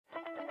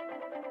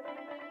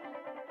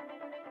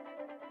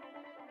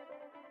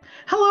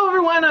Hello,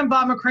 everyone. I'm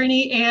Bob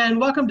McCraney, and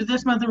welcome to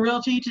This Month in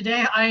Realty.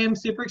 Today, I am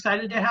super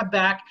excited to have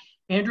back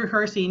Andrew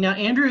Hersey. Now,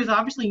 Andrew is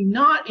obviously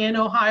not in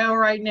Ohio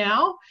right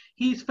now.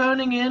 He's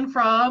phoning in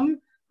from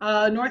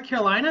North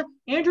Carolina.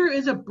 Andrew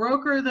is a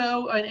broker,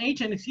 though, an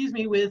agent, excuse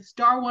me, with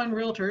Star One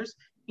Realtors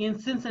in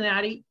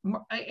Cincinnati.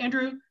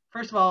 Andrew,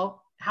 first of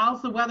all,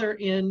 how's the weather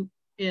in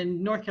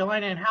North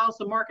Carolina, and how's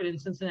the market in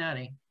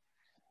Cincinnati?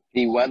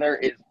 The weather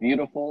is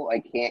beautiful. I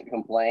can't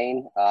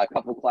complain. A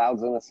couple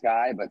clouds in the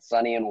sky, but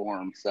sunny and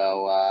warm.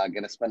 So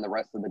gonna spend the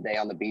rest of the day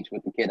on the beach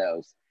with the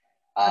kiddos.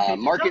 Okay, so tell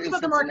Market us in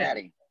about the market.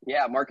 Cincinnati.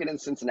 Yeah, market in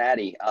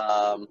Cincinnati.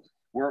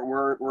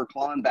 We're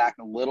clawing back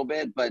a little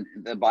bit, but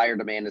the buyer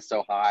demand is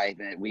so high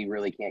that we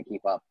really can't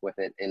keep up with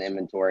it in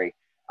inventory.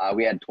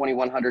 We had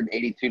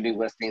 2,182 new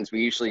listings.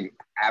 We usually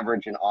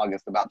average in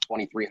August about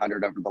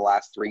 2,300 over the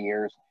last 3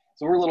 years.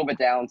 So we're a little bit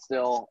down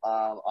still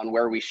on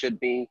where we should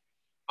be.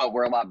 But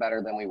we're a lot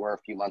better than we were a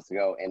few months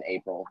ago in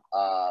April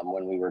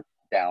when we were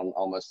down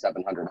almost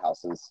 700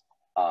 houses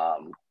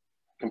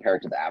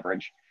compared to the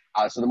average.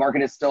 So the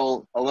market is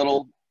still a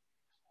little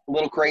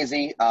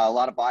crazy. A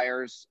lot of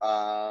buyers,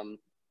 a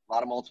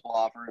lot of multiple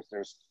offers.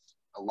 There's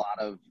a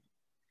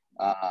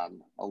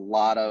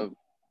lot of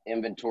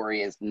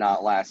inventory is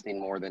not lasting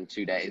more than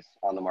 2 days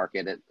on the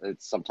market.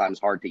 It's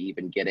sometimes hard to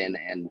even get in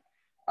and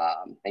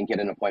get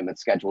an appointment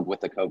scheduled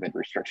with the COVID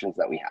restrictions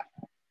that we have.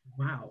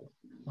 Wow.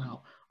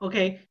 Wow.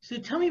 Okay, so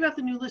tell me about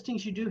the new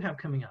listings you do have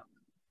coming up.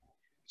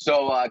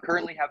 So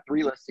currently have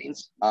 3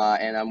 listings,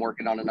 and I'm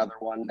working on another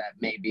one that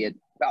may be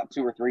about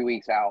 2 or 3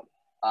 weeks out.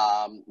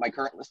 My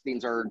current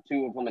listings are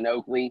 2 of them in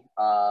Oakley.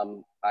 I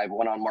have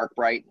one on Mark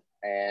Bright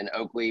and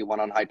Oakley, one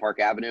on Hyde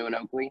Park Avenue in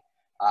Oakley.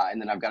 And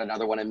then I've got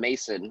another one in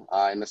Mason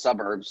in the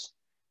suburbs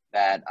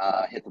that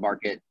hit the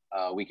market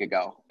a week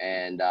ago.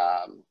 And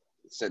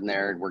sitting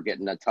there, we're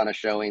getting a ton of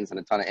showings and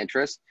a ton of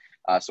interest.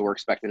 So we're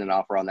expecting an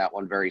offer on that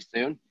one very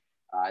soon.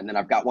 And then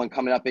I've got one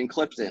coming up in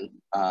Clifton,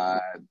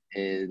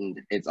 and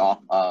it's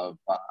off of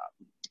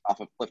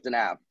Clifton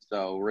Ave.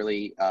 So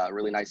really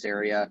nice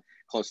area,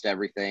 close to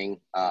everything,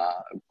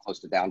 close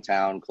to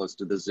downtown, close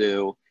to the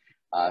zoo.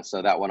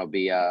 So that one will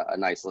be a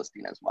nice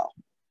listing as well.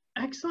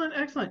 Excellent,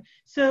 excellent.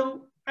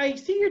 So I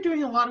see you're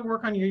doing a lot of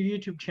work on your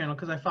YouTube channel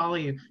because I follow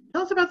you.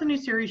 Tell us about the new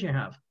series you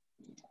have.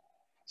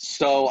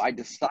 So I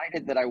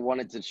decided that I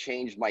wanted to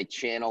change my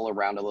channel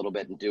around a little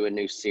bit and do a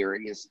new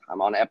series.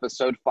 I'm on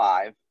episode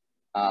 5.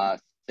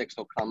 6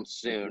 will come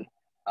soon,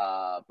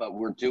 but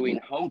we're doing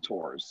home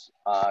tours.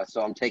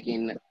 So I'm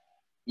taking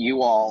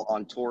you all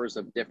on tours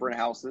of different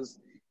houses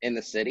in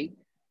the city.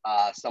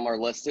 Some are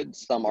listed,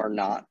 some are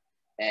not.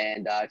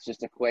 And it's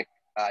just a quick,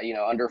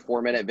 under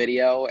 4-minute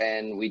video.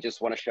 And we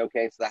just want to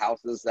showcase the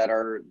houses that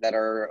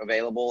are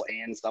available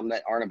and some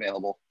that aren't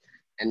available.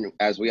 And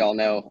as we all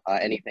know,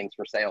 anything's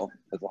for sale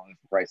as long as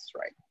the price is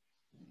right.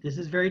 This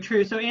is very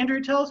true. So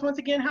Andrew, tell us once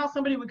again how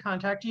somebody would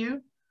contact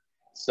you.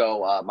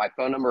 So my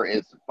phone number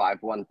is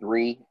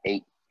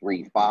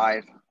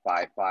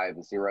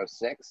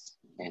 513-835-5506.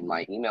 And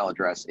my email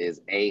address is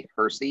ahersey,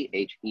 Hersey,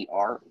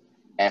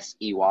 at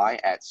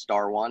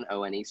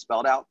star1one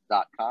spelled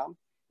out.com.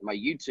 And my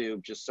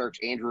YouTube, just search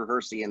Andrew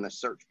Hersey in the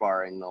search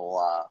bar and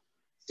you'll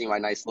see my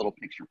nice little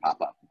picture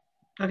pop up.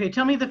 Okay,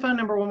 tell me the phone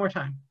number one more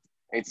time.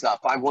 It's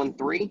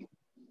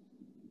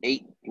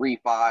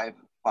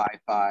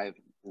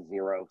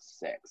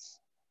 513-835-5506.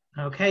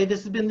 Okay,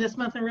 this has been This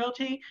Month in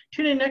Realty.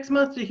 Tune in next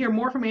month to hear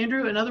more from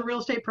Andrew and other real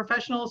estate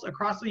professionals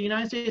across the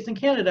United States and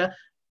Canada.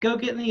 Go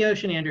get in the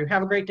ocean, Andrew.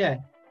 Have a great day.